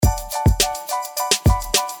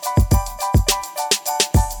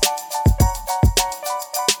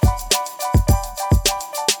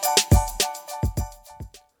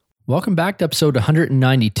Welcome back to episode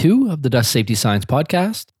 192 of the Dust Safety Science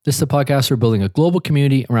Podcast. This is the podcast where we're building a global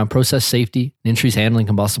community around process safety and industries handling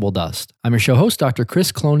combustible dust. I'm your show host, Dr.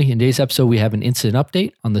 Chris Cloney. In today's episode, we have an incident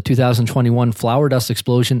update on the 2021 flower dust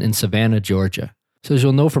explosion in Savannah, Georgia. So as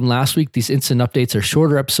you'll know from last week, these incident updates are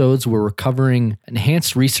shorter episodes where we're covering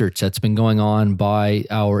enhanced research that's been going on by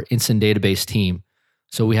our incident database team.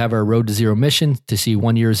 So we have our Road to Zero mission to see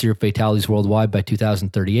 1 year zero fatalities worldwide by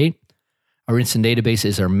 2038. Our incident database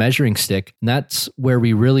is our measuring stick, and that's where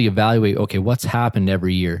we really evaluate, okay, what's happened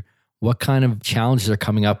every year? What kind of challenges are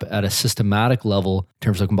coming up at a systematic level in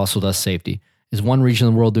terms of combustible dust safety? Is one region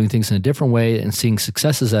of the world doing things in a different way and seeing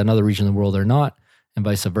successes that another region of the world are not, and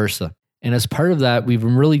vice versa? And as part of that, we've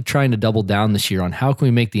been really trying to double down this year on how can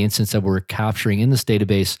we make the incidents that we're capturing in this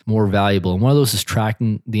database more valuable. And one of those is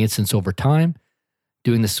tracking the incidents over time,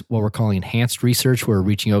 doing this, what we're calling enhanced research, where we're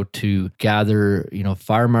reaching out to gather,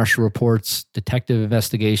 fire marshal reports, detective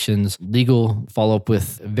investigations, legal follow-up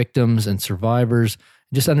with victims and survivors,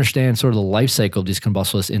 just understand sort of the life cycle of these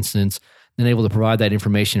combustible dust incidents, then able to provide that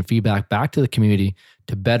information and feedback back to the community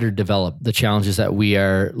to better develop the challenges that we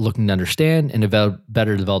are looking to understand and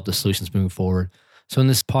better develop the solutions moving forward. So in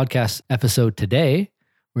this podcast episode today,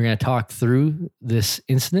 we're going to talk through this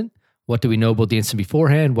incident. What do we know about the incident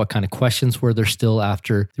beforehand? What kind of questions were there still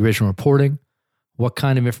after the original reporting? What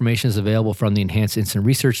kind of information is available from the enhanced incident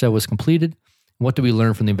research that was completed? What do we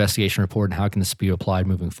learn from the investigation report, and how can this be applied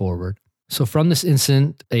moving forward? So from this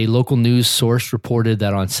incident, a local news source reported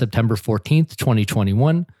that on September 14th,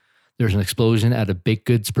 2021, there was an explosion at a baked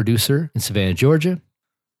goods producer in Savannah, Georgia.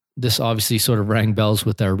 This obviously sort of rang bells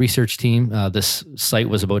with our research team. This site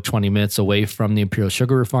was about 20 minutes away from the Imperial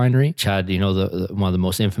Sugar Refinery, which had, one of the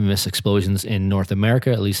most infamous explosions in North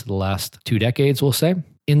America, at least the last 2 decades, we'll say.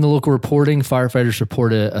 In the local reporting, firefighters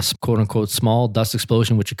reported a quote-unquote small dust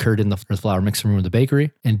explosion which occurred in the flour mixing room of the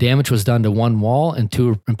bakery, and damage was done to one wall, and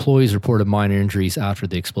 2 employees reported minor injuries after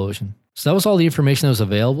the explosion. So that was all the information that was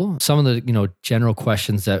available. Some of the general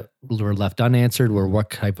questions that were left unanswered were what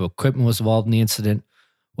type of equipment was involved in the incident,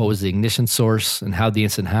 what was the ignition source, and how the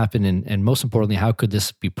incident happened, and most importantly, how could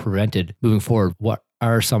this be prevented moving forward? What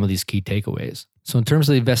are some of these key takeaways? So in terms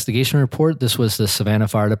of the investigation report, this was the Savannah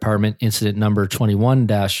Fire Department incident number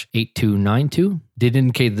 21-8292. Did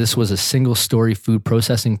indicate this was a single-story food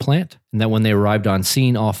processing plant, and that when they arrived on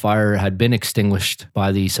scene, all fire had been extinguished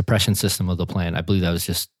by the suppression system of the plant. I believe that was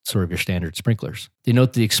just sort of your standard sprinklers. They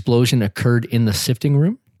note the explosion occurred in the sifting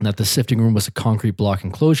room, and that the sifting room was a concrete block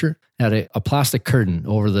enclosure, had a plastic curtain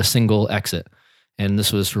over the single exit. And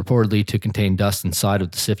this was reportedly to contain dust inside of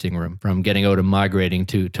the sifting room from getting out and migrating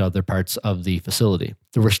to other parts of the facility.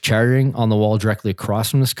 There was charring on the wall directly across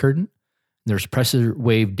from this curtain. There's pressure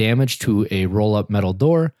wave damage to a roll-up metal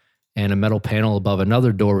door, and a metal panel above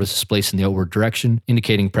another door was displaced in the outward direction,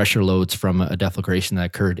 indicating pressure loads from a deflagration that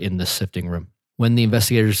occurred in the sifting room. When the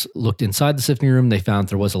investigators looked inside the sifting room, they found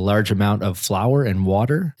there was a large amount of flour and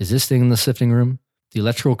water existing in the sifting room. The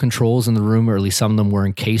electrical controls in the room, or at least some of them, were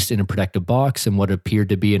encased in a protective box in what appeared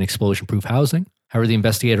to be an explosion-proof housing. However, the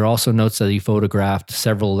investigator also notes that he photographed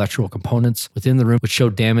several electrical components within the room which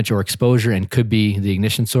showed damage or exposure and could be the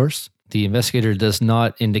ignition source. The investigator does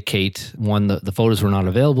not indicate, one, the photos were not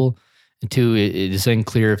available, and 2, it is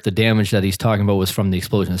unclear if the damage that he's talking about was from the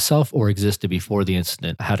explosion itself or existed before the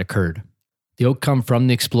incident had occurred. The outcome from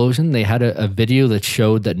the explosion, they had a video that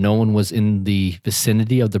showed that no one was in the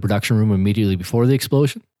vicinity of the production room immediately before the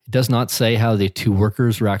explosion. It does not say how the 2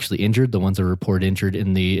 workers were actually injured, the ones that were reported injured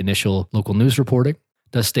in the initial local news reporting.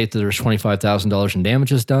 It does state that there was $25,000 in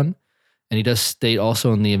damages done. And he does state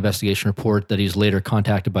also in the investigation report that he was later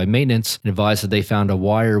contacted by maintenance and advised that they found a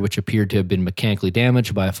wire which appeared to have been mechanically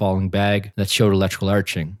damaged by a falling bag that showed electrical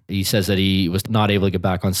arching. He says that he was not able to get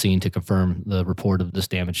back on scene to confirm the report of this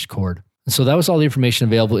damaged cord. And so that was all the information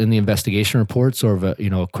available in the investigation report, sort of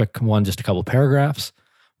a quick one, just a couple paragraphs.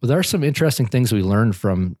 But there are some interesting things we learned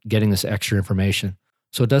from getting this extra information.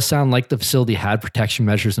 So it does sound like the facility had protection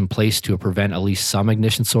measures in place to prevent at least some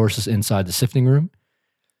ignition sources inside the sifting room,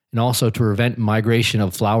 and also to prevent migration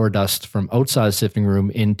of flour dust from outside the sifting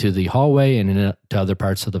room into the hallway and into other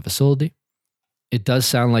parts of the facility. It does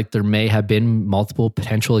sound like there may have been multiple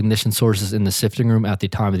potential ignition sources in the sifting room at the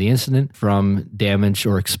time of the incident from damaged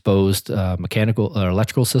or exposed mechanical or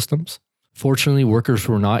electrical systems. Fortunately, workers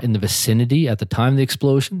were not in the vicinity at the time of the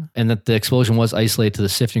explosion, and that the explosion was isolated to the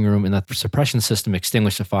sifting room, and that the suppression system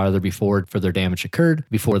extinguished the fire there before further damage occurred,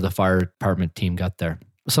 before the fire department team got there.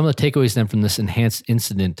 Some of the takeaways then from this enhanced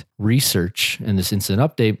incident research and this incident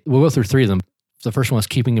update, we'll go through 3 of them. The first one was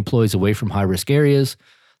keeping employees away from high-risk areas.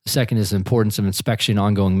 The second is the importance of inspection,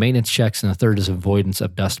 ongoing maintenance checks. And the third is avoidance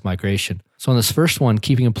of dust migration. So on this first one,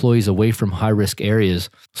 keeping employees away from high-risk areas.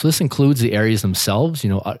 So this includes the areas themselves,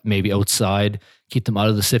 maybe outside, keep them out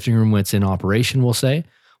of the sifting room when it's in operation, we'll say,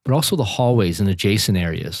 but also the hallways and adjacent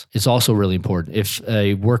areas. It's also really important. If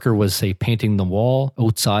a worker was, say, painting the wall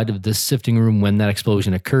outside of this sifting room when that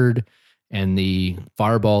explosion occurred, and the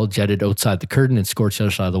fireball jetted outside the curtain and scorched the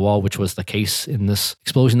other side of the wall, which was the case in this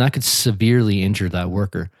explosion, that could severely injure that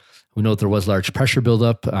worker. We know that there was large pressure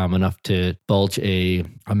buildup, enough to bulge a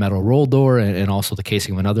metal roll door and also the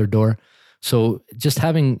casing of another door. So just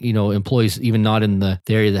having, employees even not in the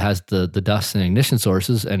area that has the dust and ignition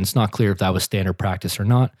sources, and it's not clear if that was standard practice or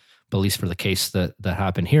not, but at least for the case that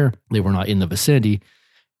happened here, they were not in the vicinity.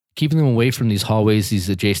 Keeping them away from these hallways, these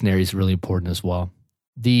adjacent areas is really important as well.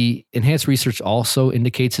 The enhanced research also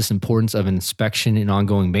indicates this importance of inspection and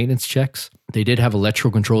ongoing maintenance checks. They did have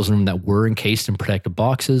electrical controls in them that were encased in protective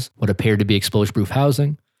boxes, what appeared to be explosion-proof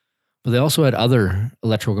housing. But they also had other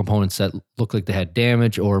electrical components that look like they had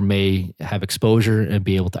damage or may have exposure and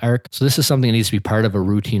be able to arc. So this is something that needs to be part of a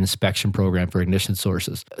routine inspection program for ignition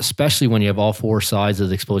sources, especially when you have all four sides of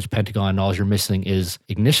the explosion pentagon and all you're missing is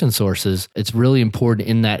ignition sources. It's really important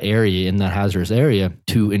in that area, in that hazardous area,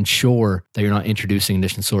 to ensure that you're not introducing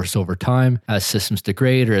ignition sources over time as systems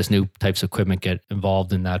degrade or as new types of equipment get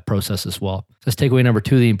involved in that process as well. So that's takeaway number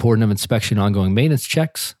 2, the importance of inspection and ongoing maintenance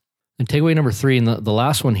checks. And takeaway number 3, and the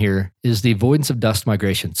last one here, is the avoidance of dust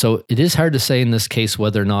migration. So it is hard to say in this case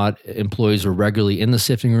whether or not employees were regularly in the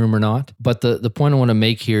sifting room or not. But the point I want to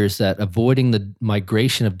make here is that avoiding the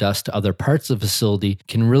migration of dust to other parts of the facility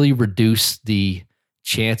can really reduce the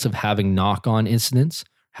chance of having knock-on incidents,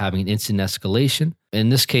 having an incident escalation. In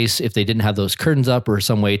this case, if they didn't have those curtains up or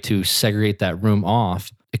some way to segregate that room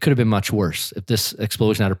off, it could have been much worse. If this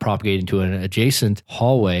explosion had propagated into an adjacent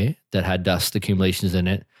hallway that had dust accumulations in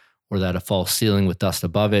it, or that a false ceiling with dust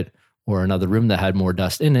above it, or another room that had more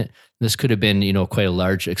dust in it, this could have been, quite a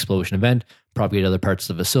large explosion event, propagated other parts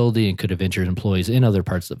of the facility, and could have injured employees in other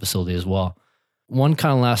parts of the facility as well. One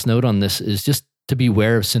kind of last note on this is just to be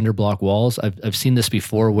aware of cinder block walls. I've seen this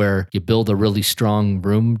before where you build a really strong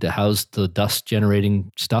room to house the dust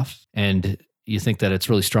generating stuff, and you think that it's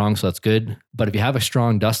really strong, so that's good. But if you have a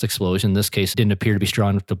strong dust explosion, in this case, it didn't appear to be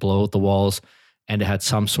strong enough to blow out the walls, and it had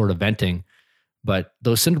some sort of venting. But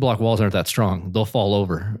those cinder block walls aren't that strong. They'll fall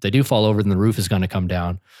over. If they do fall over, then the roof is going to come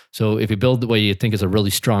down. So if you build what you think is a really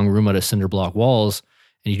strong room out of cinder block walls,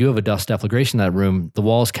 and you do have a dust deflagration in that room, the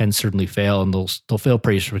walls can certainly fail, and they'll fail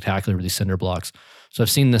pretty spectacular with these cinder blocks. So I've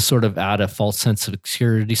seen this sort of add a false sense of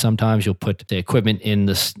security. Sometimes you'll put the equipment in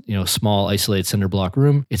this, small isolated cinder block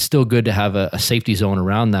room. It's still good to have a safety zone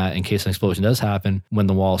around that in case an explosion does happen when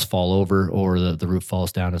the walls fall over or the roof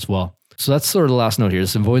falls down as well. So that's sort of the last note here.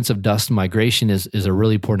 This avoidance of dust migration is a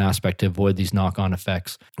really important aspect to avoid these knock-on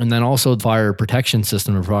effects. And then also the fire protection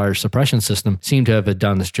system or fire suppression system seem to have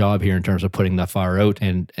done this job here in terms of putting that fire out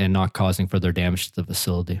and not causing further damage to the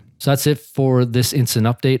facility. So that's it for this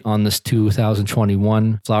incident update on this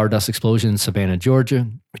 2021 flour dust explosion in Savannah, Georgia.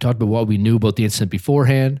 We talked about what we knew about the incident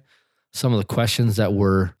beforehand, some of the questions that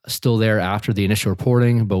were still there after the initial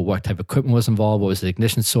reporting about what type of equipment was involved, what was the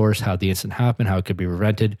ignition source, how the incident happened, how it could be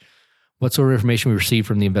prevented, what sort of information we received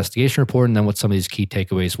from the investigation report, and then what some of these key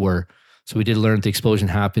takeaways were. So we did learn that the explosion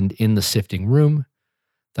happened in the sifting room,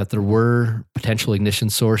 that there were potential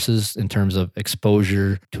ignition sources in terms of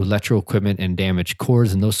exposure to electrical equipment and damaged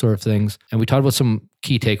cores and those sort of things. And we talked about some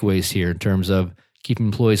key takeaways here in terms of keeping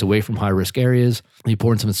employees away from high-risk areas, the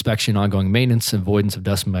importance of inspection, ongoing maintenance, avoidance of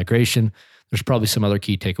dust migration. There's probably some other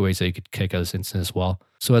key takeaways that you could kick out of this incident as well.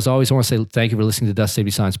 So as always, I want to say thank you for listening to the Dust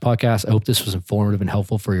Safety Science Podcast. I hope this was informative and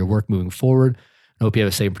helpful for your work moving forward. I hope you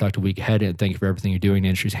have a safe and productive week ahead, and thank you for everything you're doing in the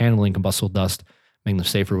industry's handling combustible dust, making them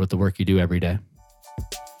safer with the work you do every day.